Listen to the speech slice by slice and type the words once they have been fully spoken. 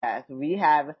podcast, we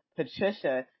have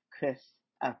Patricia Chris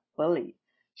Fully.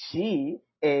 She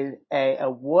is a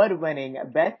award-winning,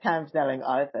 best time-selling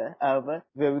author of,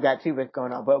 well, we got two books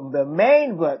going on, but the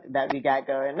main book that we got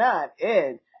going on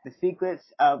is The Secrets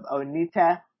of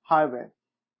Onita Harbor.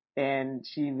 And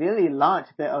she really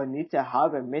launched the Onita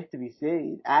Harbor Mystery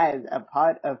Series as a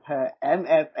part of her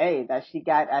MFA that she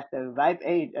got at the ripe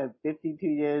age of 52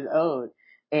 years old.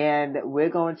 And we're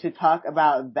going to talk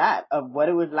about that, of what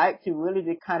it was like to really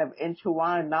just kind of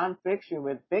intertwine nonfiction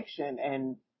with fiction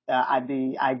and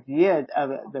the ideas of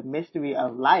the mystery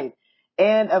of life.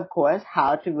 And of course,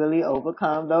 how to really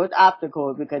overcome those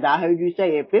obstacles, because I heard you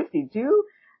say at 52,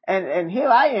 and here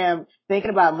I am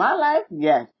thinking about my life.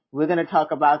 Yes, we're going to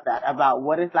talk about that, about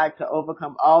what it's like to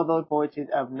overcome all those voices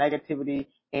of negativity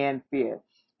and fear.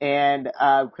 And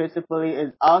Christopher Lee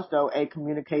is also a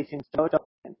communication social,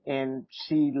 and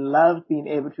she loves being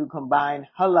able to combine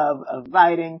her love of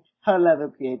writing, her love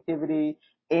of creativity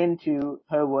into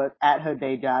her work at her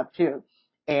day job too.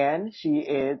 And she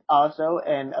is also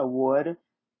an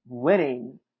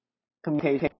award-winning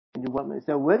communication woman.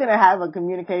 So we're going to have a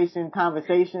communication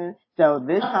conversation. So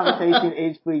this conversation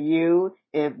is for you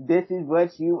if this is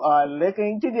what you are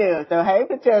looking to do. So hey,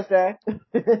 Patricia.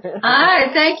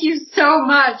 Hi, thank you so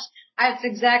much. That's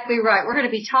exactly right. We're going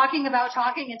to be talking about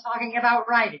talking and talking about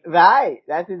writing. Right.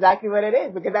 That's exactly what it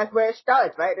is, because that's where it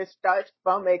starts, right? It starts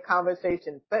from a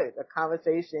conversation first. A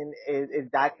conversation is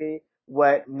exactly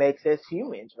what makes us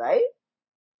humans, right?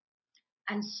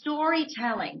 And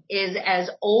storytelling is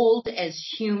as old as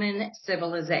human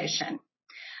civilization.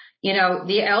 You know,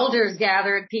 the elders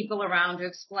gathered people around to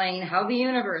explain how the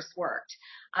universe worked.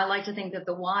 I like to think that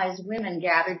the wise women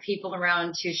gathered people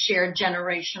around to share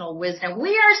generational wisdom.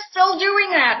 We are still doing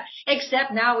that,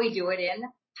 except now we do it in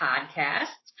podcasts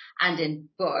and in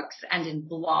books and in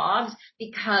blogs,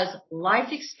 because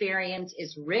life experience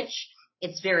is rich.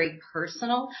 It's very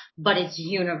personal, but it's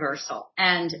universal.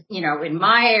 And, you know, in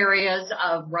my areas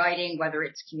of writing, whether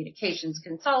it's communications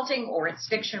consulting or it's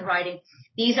fiction writing,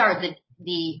 these are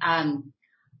the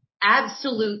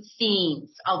absolute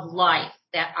themes of life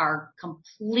that are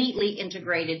completely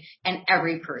integrated in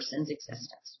every person's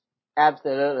existence.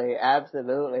 Absolutely,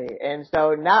 absolutely. And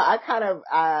so now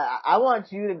I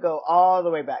want you to go all the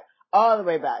way back,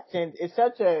 since it's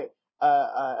such a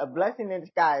blessing in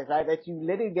disguise, right? That you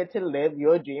literally get to live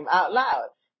your dream out loud.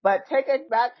 But take us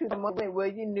back to the moment where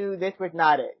you knew this was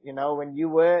not it, you know, when you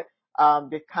were,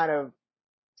 just kind of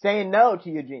saying no to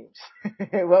your dreams.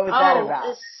 What was that about?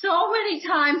 Oh, so many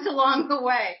times along the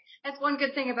way. That's one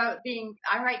good thing about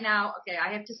right now, okay,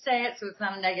 I have to say it so it's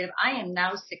not a negative. I am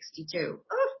now 62.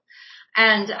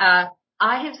 And,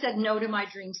 I have said no to my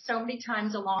dreams so many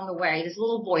times along the way. This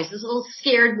little voice, this little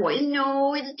scared voice,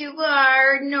 no, it's too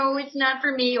hard. No, it's not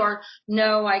for me, or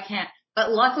no, I can't.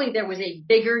 But luckily there was a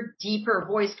bigger, deeper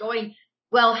voice going,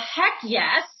 well, heck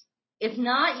yes. If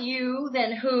not you,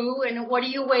 then who, and what are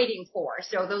you waiting for?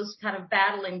 So those kind of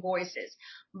battling voices.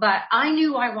 But I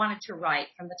knew I wanted to write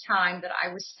from the time that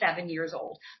I was 7 years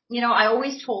old. You know, I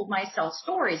always told myself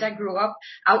stories. I grew up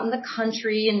out in the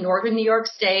country in northern New York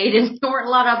State, and there weren't a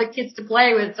lot of other kids to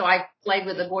play with, so I played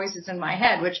with the voices in my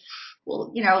head, which,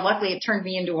 well, you know, luckily it turned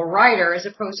me into a writer as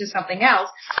opposed to something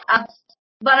else.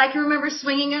 But I can remember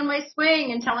swinging on my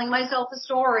swing and telling myself a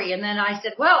story. And then I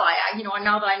said, well,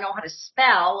 now that I know how to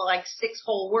spell like 6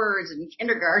 whole words in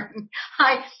kindergarten,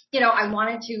 I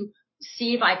wanted to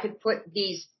see if I could put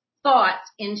these thoughts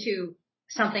into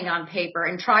something on paper,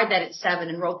 and tried that at 7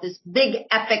 and wrote this big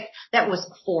epic that was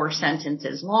 4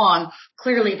 sentences long.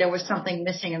 Clearly there was something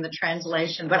missing in the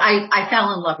translation, but I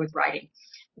fell in love with writing.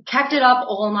 Kept it up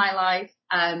all my life.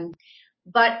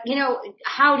 But, you know,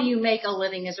 how do you make a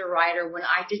living as a writer when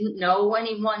I didn't know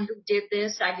anyone who did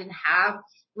this? I didn't have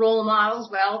role models.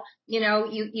 Well, you know,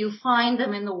 you find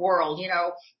them in the world. You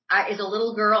know, as a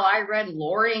little girl, I read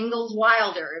Laura Ingalls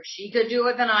Wilder. If she could do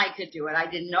it, then I could do it. I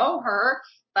didn't know her,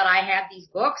 but I had these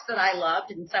books that I loved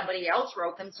and somebody else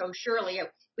wrote them. So surely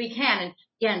we can. And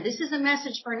again, this is a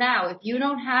message for now. If you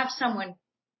don't have someone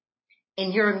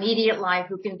in your immediate life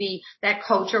who can be that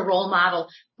coach or role model,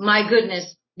 my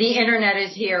goodness, the internet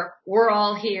is here. We're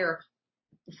all here.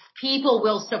 People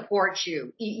will support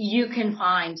you. You can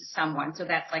find someone. So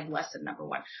that's like lesson number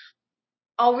 1.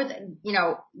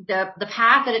 The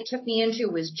path that it took me into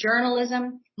was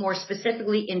journalism, more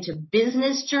specifically into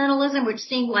business journalism, which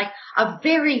seemed like a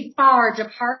very far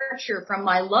departure from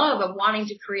my love of wanting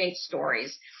to create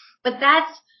stories. But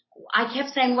I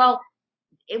kept saying, well,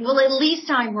 at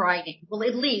least I'm writing. Well,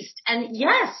 at least. And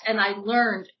yes, and I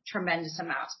learned tremendous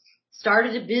amounts.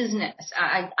 started a business.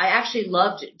 I actually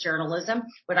loved journalism.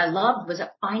 What I loved was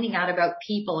finding out about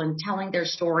people and telling their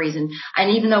stories. And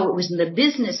even though it was in the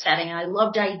business setting, I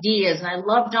loved ideas and I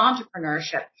loved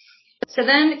entrepreneurship. So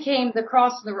then came the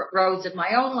cross the roads of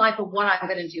my own life of what I'm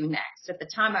going to do next. At the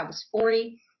time I was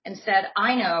 40 and said,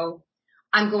 I know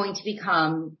I'm going to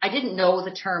become, I didn't know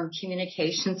the term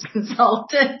communications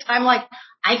consultant. I'm like,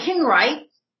 I can write,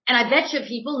 and I bet you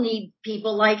people need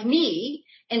people like me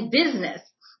in business.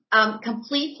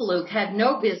 Complete fluke, had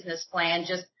no business plan,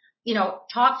 just,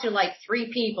 talked to like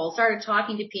 3 people, started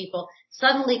talking to people.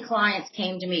 Suddenly clients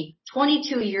came to me.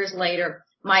 22 years later,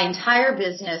 my entire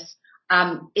business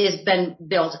is been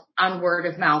built on word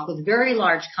of mouth with very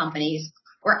large companies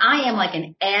where I am like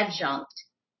an adjunct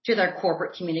to their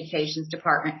corporate communications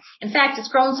department. In fact, it's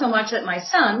grown so much that my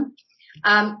son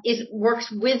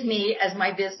works with me as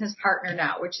my business partner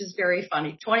now, which is very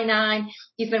funny. 29,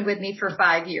 he's been with me for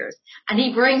 5 years, and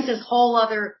he brings this whole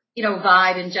other,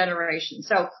 vibe and generation.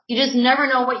 So you just never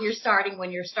know what you're starting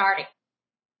when you're starting.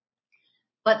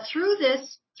 But through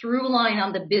this through line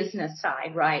on the business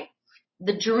side, right?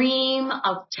 The dream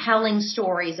of telling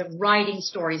stories, of writing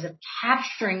stories, of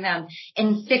capturing them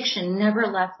in fiction never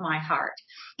left my heart.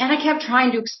 And I kept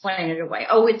trying to explain it away.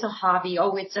 Oh, it's a hobby.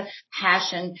 Oh, it's a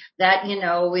passion that,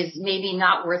 is maybe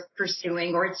not worth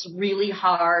pursuing, or it's really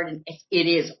hard. And it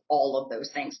is all of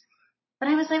those things. But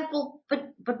I was like, well,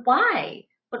 but why?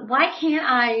 But why can't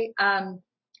I,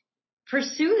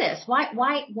 pursue this?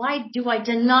 Why do I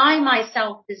deny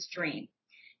myself this dream?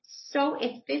 So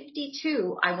at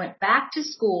 52, I went back to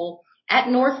school at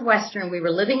Northwestern. We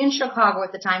were living in Chicago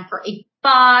at the time for a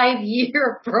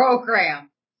 5-year program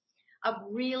of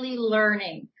really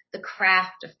learning the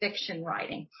craft of fiction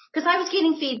writing. Because I was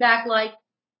getting feedback like,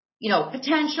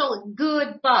 potential,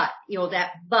 good, but,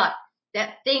 that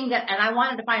thing that, and I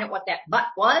wanted to find out what that but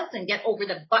was and get over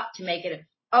the but to make it,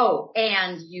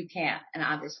 and you can't. And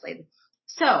obviously,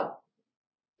 so,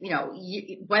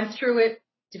 went through it,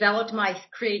 developed my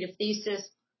creative thesis,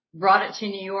 brought it to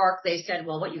New York. They said,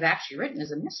 well, what you've actually written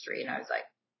is a mystery. And I was like,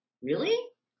 really?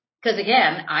 Because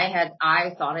again,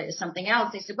 I thought it was something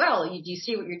else. They said, well, do you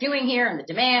see what you're doing here and the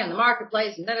demand and the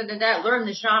marketplace and learn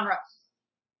the genre.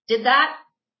 Did that.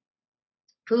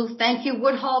 Poof. Thank you,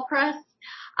 Woodhall Press.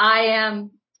 I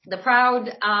am the proud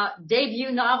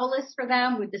debut novelist for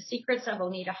them with The Secrets of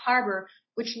Oneida Harbor,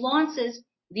 which launches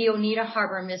the Oneida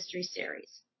Harbor Mystery Series.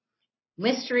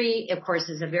 Mystery, of course,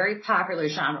 is a very popular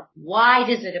genre. Why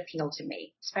does it appeal to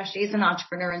me, especially as an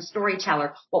entrepreneur and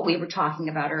storyteller, what we were talking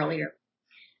about earlier?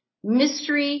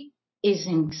 Mystery is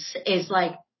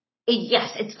like,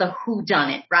 yes, it's the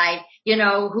whodunit, right?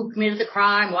 Who committed the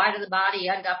crime? Why did the body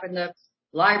end up in the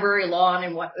library lawn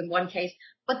in one case?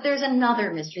 But there's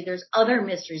another mystery. There's other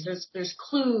mysteries. There's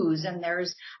clues, and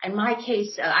there's, in my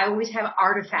case, I always have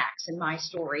artifacts in my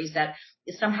stories that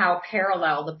somehow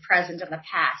parallel the present and the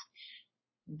past.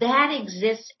 That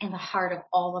exists in the heart of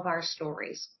all of our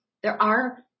stories. There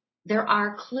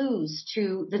are clues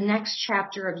to the next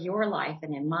chapter of your life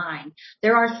and in mine.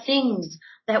 There are things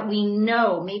that we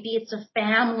know. Maybe it's a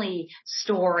family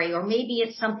story, or maybe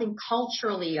it's something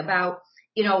culturally about,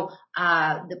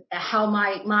 how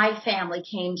my family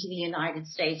came to the United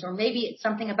States, or maybe it's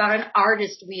something about an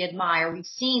artist we admire. We've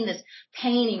seen this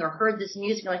painting or heard this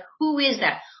music. Like, who is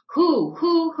that? Who?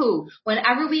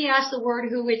 Whenever we ask the word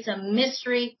who, it's a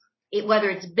mystery, whether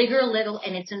it's big or little,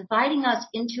 and it's inviting us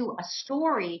into a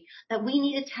story that we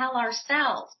need to tell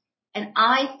ourselves. And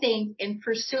I think in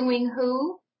pursuing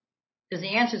who, because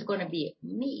the answer is going to be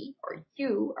me or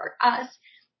you or us,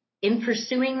 in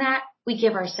pursuing that, we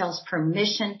give ourselves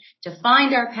permission to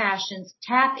find our passions,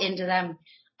 tap into them,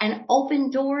 and open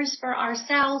doors for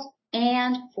ourselves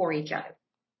and for each other.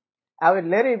 I was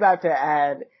literally about to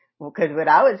add, because what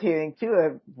I was hearing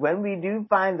too, when we do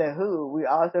find the who, we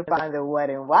also find the what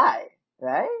and why,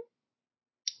 right?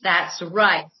 That's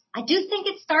right. I do think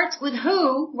it starts with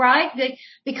who, right?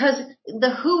 Because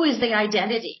the who is the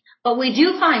identity, but we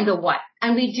do find the what,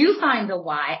 and we do find the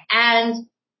why, and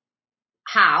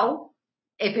how.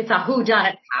 If it's a who done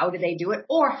it, how do they do it?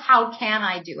 Or how can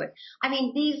I do it? I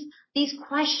mean, these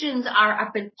questions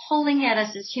have been pulling at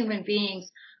us as human beings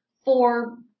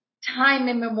for time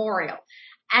immemorial.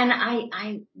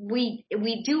 And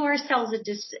we do ourselves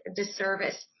a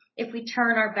disservice if we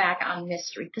turn our back on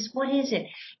mystery. Because what is it?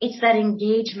 It's that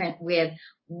engagement with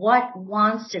what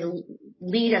wants to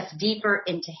lead us deeper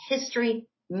into history,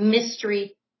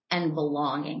 mystery, and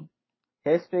belonging.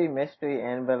 History, mystery,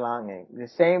 and belonging. The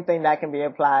same thing that can be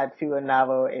applied to a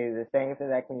novel is the same thing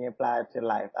that can be applied to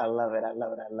life. I love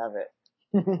it.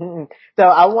 So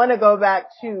I want to go back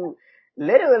to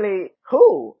literally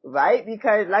who, right?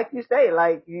 Because like you say,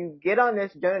 like you get on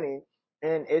this journey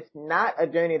and it's not a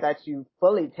journey that you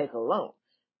fully take alone,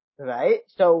 right?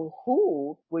 So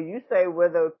who will you say were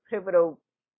the pivotal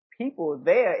people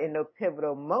there in the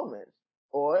pivotal moments?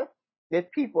 Or there's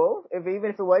people, if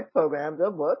even if it was programs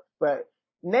or books, but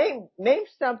name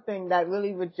something that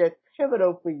really was just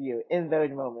pivotal for you in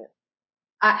those moments.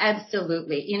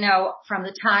 Absolutely. You know, from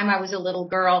the time I was a little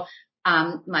girl,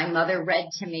 my mother read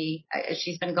to me.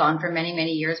 She's been gone for many,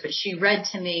 many years, but she read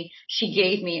to me. She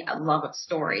gave me a love of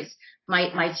stories.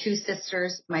 My two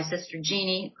sisters, my sister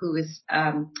Jeannie, who is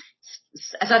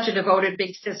such a devoted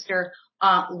big sister,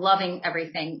 loving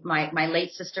everything. My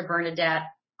late sister Bernadette,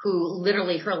 who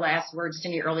literally her last words to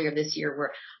me earlier this year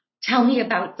were, "Tell me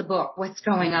about the book. What's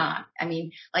going on?" I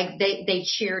mean, like they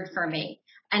cheered for me.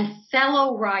 And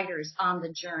fellow writers on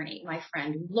the journey, my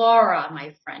friend Laura,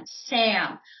 my friend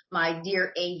Sam, my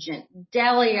dear agent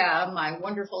Delia, my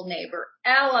wonderful neighbor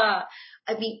Ella.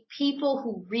 I mean, people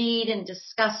who read and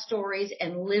discuss stories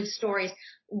and live stories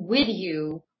with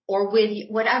you or with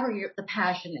whatever the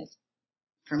passion is.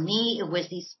 For me, it was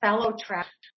these fellow travelers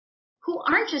who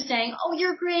aren't just saying, "Oh,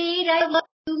 you're great, I love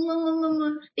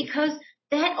you," because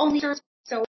that only serves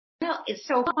so well. It's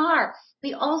so far.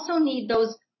 We also need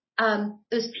those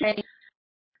people.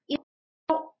 You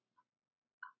know,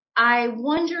 I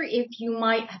wonder if you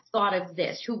might have thought of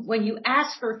this, who, when you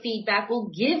ask for feedback, will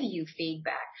give you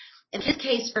feedback. In this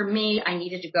case, for me, I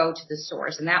needed to go to the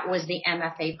source, and that was the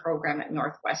MFA program at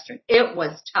Northwestern. It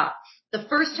was tough. The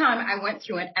first time I went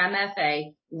through an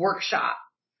MFA workshop,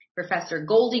 Professor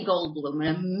Goldie Goldblum,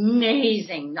 an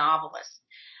amazing novelist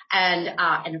and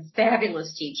a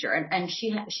fabulous teacher. And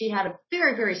she had a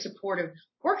very, very supportive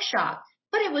workshop,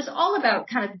 but it was all about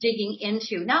kind of digging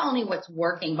into not only what's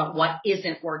working, but what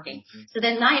isn't working. Mm-hmm. So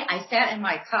that night I sat in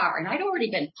my car and I'd already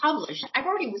been published. I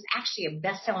already was actually a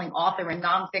best-selling author in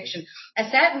nonfiction. I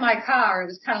sat in my car. It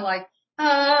was kind of like,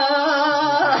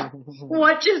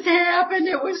 what just happened?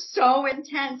 It was so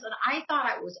intense. And I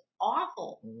thought it was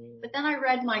awful. But then I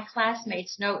read my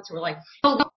classmates' notes who were like,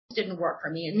 "Oh, this didn't work for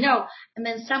me." And no. And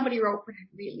then somebody wrote, "But I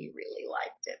really, really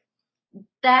liked it."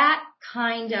 That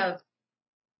kind of,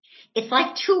 it's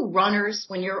like two runners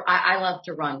when I love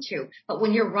to run too, but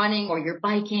when you're running or you're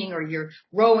biking or you're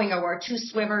rowing or two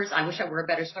swimmers, I wish I were a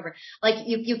better swimmer. Like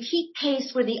you keep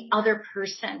pace with the other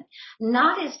person,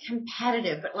 not as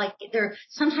competitive, but like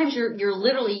sometimes you're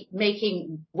literally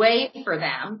making way for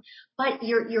them, but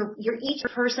you're each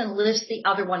person lifts the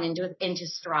other one into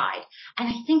stride. And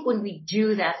I think when we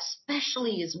do that,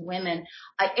 especially as women,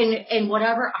 in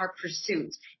whatever our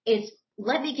pursuits, it's,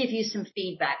 let me give you some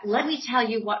feedback. Let me tell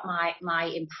you what my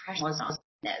impression was on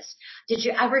this. Did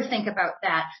you ever think about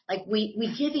that? Like we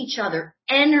give each other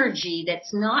energy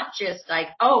that's not just like,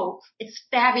 "Oh, it's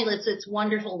fabulous, it's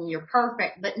wonderful, and you're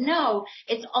perfect." But no,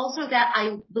 it's also that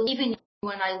I believe in you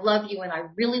and I love you and I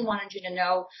really wanted you to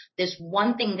know this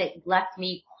one thing that left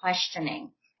me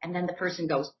questioning. And then the person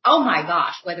goes, "Oh my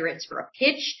gosh," whether it's for a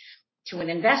pitch to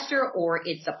an investor, or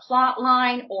it's a plot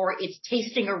line, or it's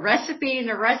tasting a recipe in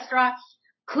a restaurant,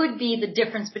 could be the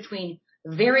difference between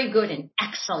very good and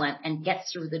excellent and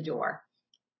gets through the door.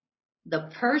 The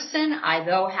person I,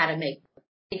 though, had to make the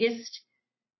biggest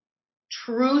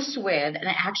truce with and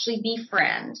actually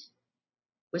befriend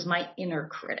was my inner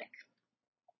critic.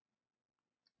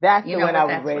 That's the one I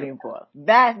was waiting for.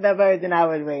 That's the version I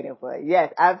was waiting for.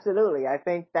 Yes, absolutely. I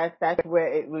think that's where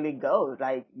it really goes.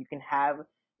 Like you can have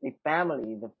the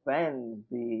family, the friends,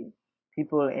 the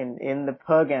people in the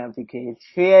programs, the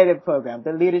creative program,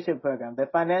 the leadership program, the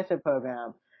financial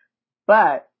program.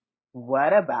 But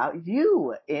what about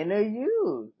you? Inner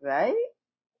you, right?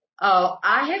 Oh,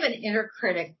 I have an inner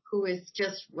critic who is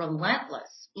just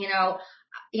relentless.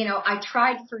 I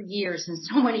tried for years in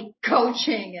so many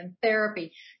coaching and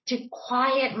therapy to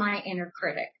quiet my inner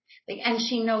critic. And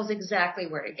she knows exactly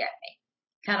where to get me.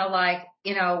 Kind of like,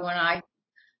 when I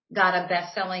got a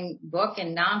best-selling book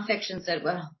in nonfiction, said,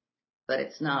 "Well, but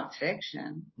it's not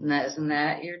fiction. Isn't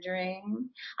that your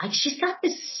dream?" Like she's got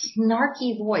this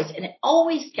snarky voice and it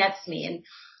always gets me.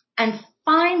 And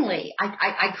finally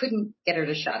I couldn't get her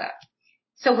to shut up.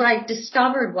 So what I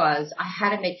discovered was I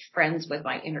had to make friends with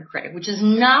my inner critic, which is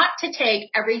not to take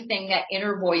everything that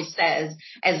inner voice says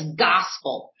as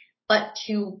gospel, but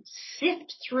to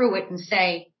sift through it and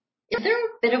say, is there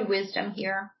a bit of wisdom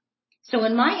here? So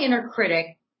when my inner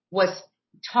critic was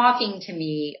talking to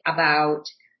me about,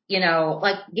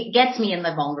 like it gets me in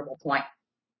the vulnerable point.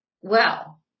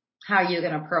 Well, how are you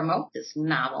going to promote this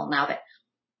novel now that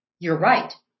you're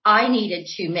right? I needed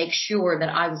to make sure that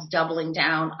I was doubling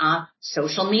down on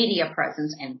social media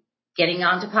presence and getting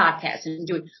onto podcasts and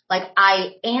doing, like,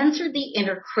 I answered the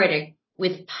inner critic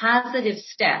with positive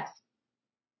steps.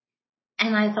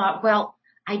 And I thought, well,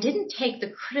 I didn't take the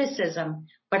criticism,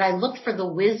 but I looked for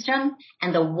the wisdom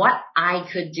and the what I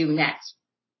could do next.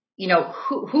 You know,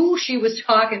 who she was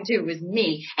talking to was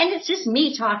me. And it's just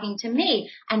me talking to me,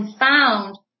 and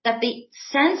found that the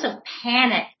sense of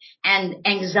panic and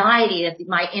anxiety that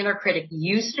my inner critic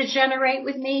used to generate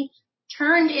with me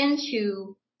turned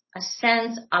into a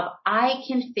sense of, I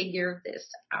can figure this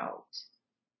out.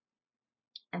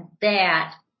 And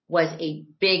that was a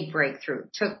big breakthrough.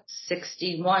 It took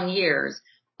 61 years,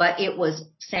 but it was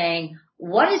saying,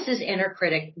 what is this inner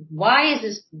critic? Why is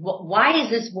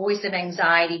this voice of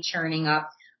anxiety churning up?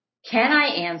 Can I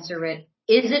answer it?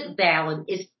 Is it valid?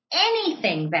 Is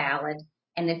anything valid?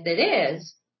 And if it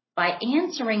is, by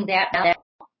answering that,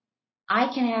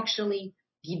 I can actually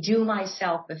do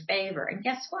myself a favor. And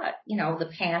guess what? You know, the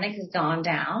panic has gone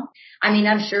down. I mean,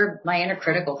 I'm sure my inner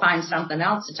critic will find something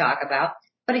else to talk about.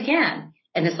 But again,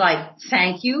 and it's like,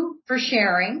 thank you for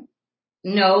sharing.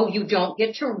 No, you don't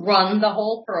get to run the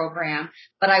whole program,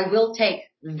 but I will take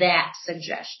that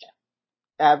suggestion.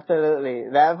 Absolutely.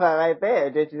 That part right there,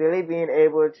 just really being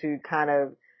able to kind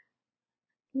of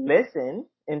listen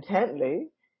intently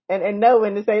and know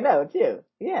when to say no too.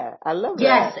 Yeah, I love that.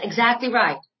 Yes, exactly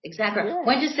right. Exactly right. Yeah.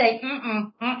 When to say,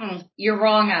 you're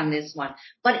wrong on this one.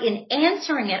 But in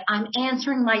answering it, I'm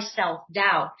answering my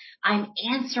self-doubt. I'm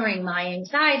answering my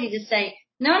anxiety to say,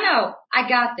 no, I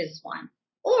got this one.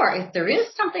 Or if there is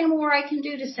something more I can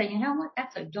do, to say, you know what,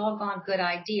 that's a doggone good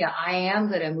idea. I am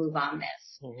going to move on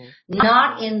this. Mm-hmm.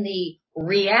 Not in the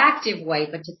reactive way,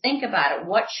 but to think about it.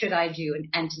 What should I do?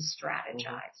 And to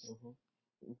strategize. Mm-hmm.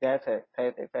 That's it.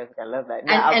 Perfect. I love that.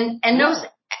 Now,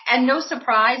 and no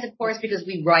surprise, of course, because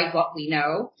we write what we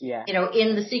know. Yeah. You know,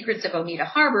 in The Secrets of Oneida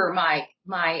Harbor,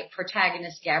 my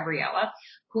protagonist, Gabriella,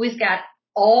 who has got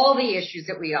all the issues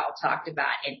that we all talked about,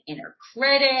 an inner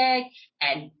critic,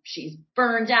 and she's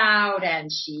burned out,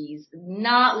 and she's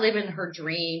not living her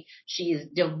dream. She's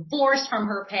divorced from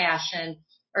her passion,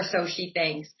 or so she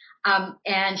thinks.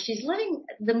 And she's living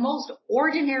the most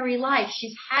ordinary life.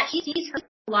 She sees her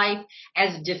life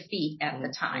as defeat at the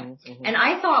time. Mm-hmm. And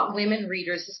I thought women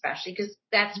readers, especially, because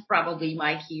that's probably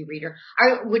my key reader,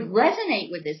 would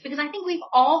resonate with this, because I think we've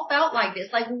all felt like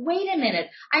this. Like, wait a minute,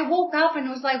 I woke up and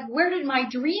was like, where did my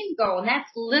dream go? And that's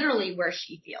literally where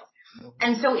she feels. Mm-hmm.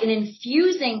 And so in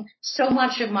infusing so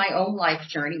much of my own life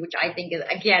journey, which I think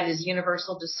is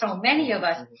universal to so many of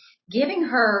us, mm-hmm. giving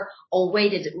her a way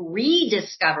to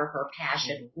rediscover her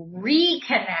passion, mm-hmm.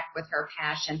 reconnect with her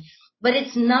passion. But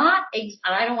it's not,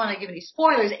 I don't want to give any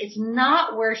spoilers, it's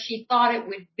not where she thought it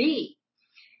would be.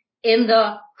 In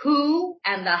the who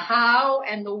and the how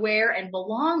and the where and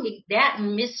belonging, that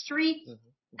mystery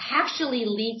actually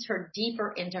leads her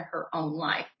deeper into her own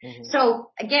life. Mm-hmm. So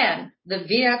again, the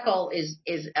vehicle is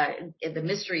The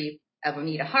Mystery of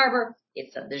Oneida Harbor.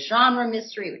 It's the genre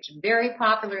mystery, which is very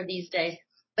popular these days.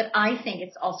 But I think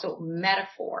it's also a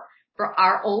metaphor for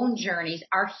our own journeys,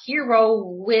 our hero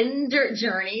winter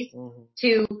journeys, mm-hmm.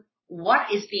 to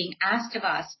what is being asked of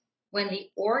us when the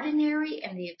ordinary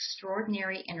and the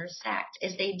extraordinary intersect,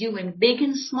 as they do in big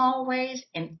and small ways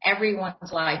in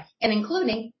everyone's life, and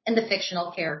including in the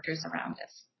fictional characters around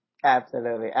us.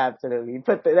 Absolutely. You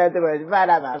put that word right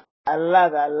out my mouth. I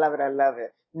love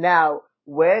it. Now,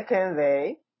 where can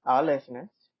our listeners,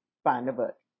 find the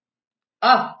book?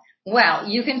 Oh, well,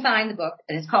 you can find the book,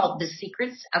 and it's called The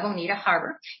Secrets of Oneida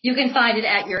Harbor. You can find it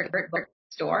at your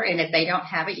bookstore, and if they don't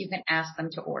have it, you can ask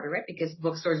them to order it, because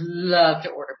bookstores love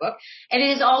to order books. And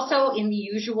it is also in the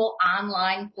usual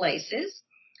online places.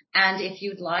 And if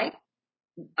you'd like,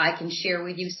 I can share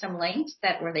with you some links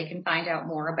where they can find out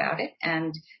more about it,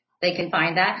 and they can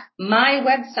find that. My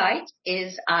website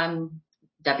is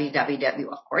www,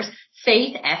 of course,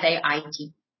 Faith, Faith,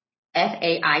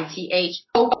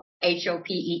 HOPE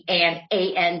and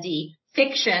AND,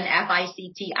 fiction,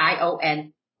 FICTION.com.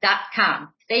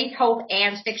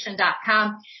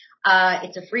 FaithHopeAndFiction.com.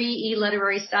 It's a free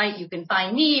e-literary site. You can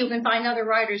find me, you can find other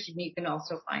writers, you can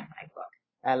also find my book.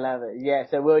 I love it. Yeah,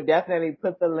 so we'll definitely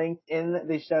put the links in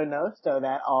the show notes so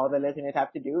that all the listeners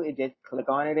have to do is just click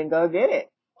on it and go get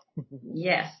it.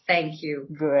 Yes, thank you.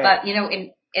 Great. But,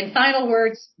 in final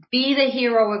words, be the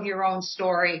hero of your own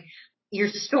story. Your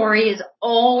story is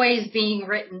always being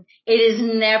written. It is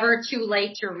never too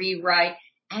late to rewrite,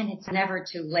 and it's never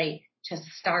too late to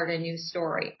start a new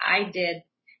story. I did.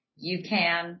 You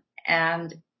can.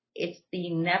 And it's the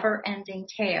never-ending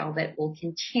tale that will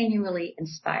continually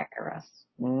inspire us.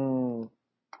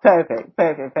 Perfect.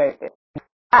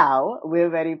 Now we're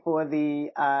ready for the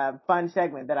fun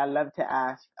segment that I love to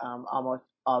ask almost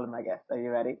all of my guests. Are you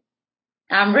ready?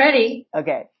 I'm ready.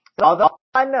 Okay. So although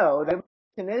I know the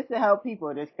mission is to help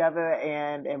people discover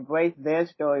and embrace their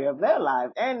story of their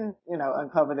lives and,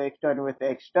 uncover the extraordinary with the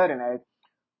extraordinary,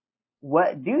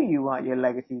 what do you want your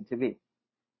legacy to be?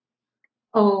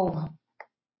 Oh,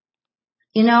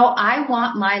 I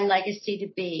want my legacy to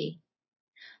be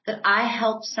that I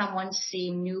help someone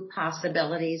see new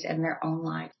possibilities in their own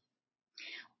life.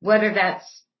 Whether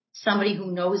that's somebody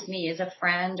who knows me as a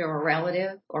friend or a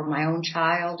relative or my own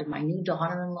child or my new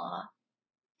daughter-in-law,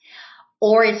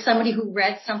 or it's somebody who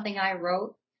read something I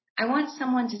wrote. I want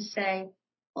someone to say,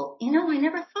 well, I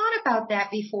never thought about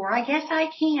that before. I guess I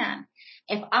can.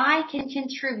 If I can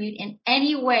contribute in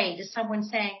any way to someone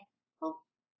saying, well,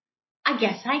 I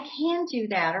guess I can do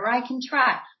that, or I can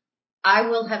try, I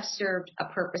will have served a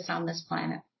purpose on this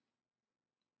planet.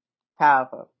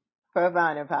 Powerful.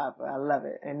 Profound and powerful. I love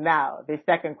it. And now the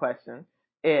second question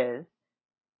is,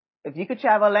 if you could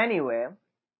travel anywhere,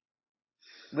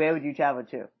 where would you travel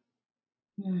to?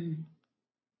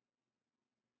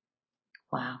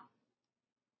 Wow.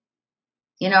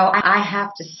 I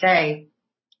have to say,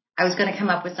 I was going to come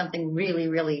up with something really,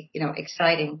 really,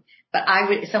 exciting, but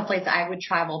someplace I would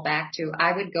travel back to.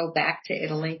 I would go back to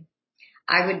Italy.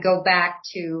 I would go back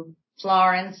to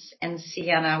Florence and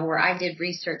Siena, where I did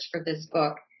research for this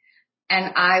book,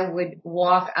 and I would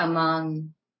walk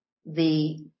among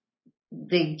the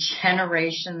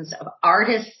generations of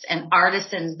artists and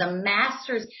artisans, the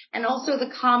masters, and also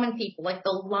the common people, like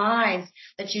the lives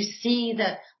that you see,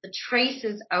 the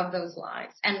traces of those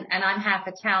lives. And I'm half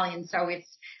Italian, so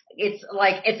it's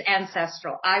like it's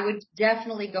ancestral. I would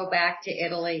definitely go back to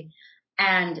Italy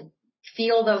and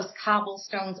feel those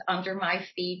cobblestones under my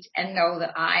feet and know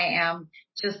that I am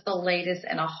just the latest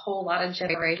in a whole lot of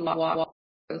generations walk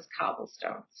those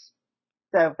cobblestones.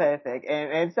 So perfect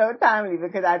and so timely,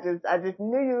 because I just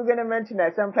knew you were going to mention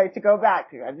that, someplace to go back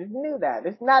to. I just knew that.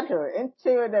 It's natural,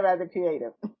 intuitive as a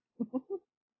creative.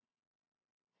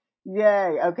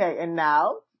 Yay. Okay. And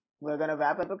now we're going to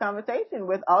wrap up the conversation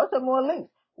with also more links.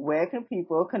 Where can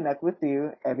people connect with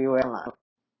you everywhere online?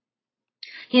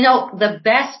 The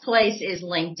best place is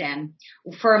LinkedIn.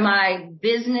 For my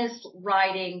business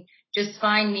writing, just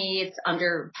find me. It's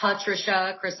under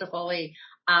Patricia Crisafulli.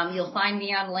 You'll find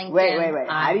me on LinkedIn. Wait.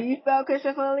 How do you spell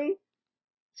Crisafulli?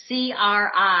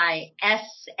 Crisafulli.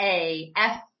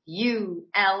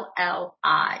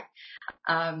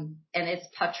 And it's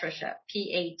Patricia,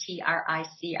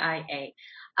 Patricia.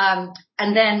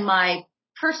 And then my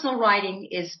personal writing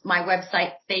is my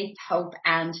website,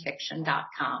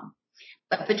 faithhopeandfiction.com.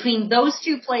 But between those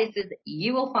two places,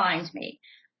 you will find me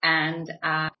and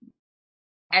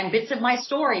bits of my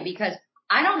story, because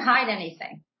I don't hide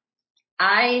anything.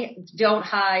 I don't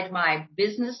hide my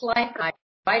business life, my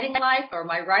writing life, or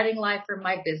my writing life from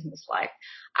my business life.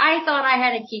 I thought I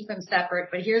had to keep them separate,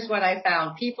 but here's what I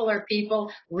found. People are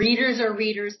people, readers are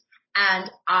readers, and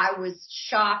I was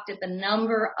shocked at the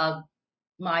number of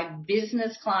my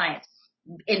business clients.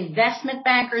 Investment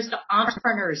bankers to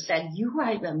entrepreneurs said, you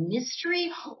write a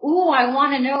mystery? Ooh, I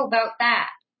want to know about that.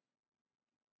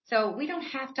 So we don't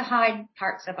have to hide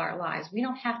parts of our lives. We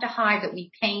don't have to hide that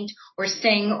we paint or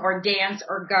sing or dance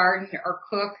or garden or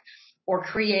cook or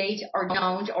create or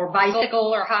don't, or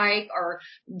bicycle or hike or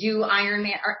do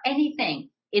Ironman or anything.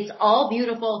 It's all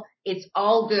beautiful. It's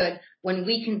all good when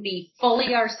we can be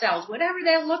fully ourselves, whatever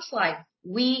that looks like.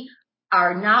 We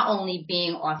are not only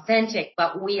being authentic,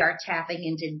 but we are tapping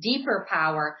into deeper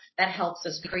power that helps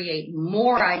us create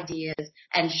more ideas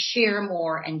and share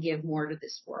more and give more to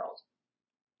this world.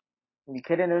 You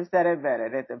couldn't have said it better.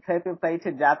 That's a perfect place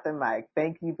to drop the mic.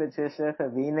 Thank you, Patricia, for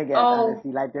being the guest on the See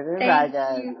Like Driven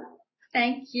podcast.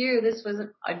 Thank you. This was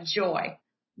a joy.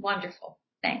 Wonderful.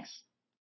 Thanks.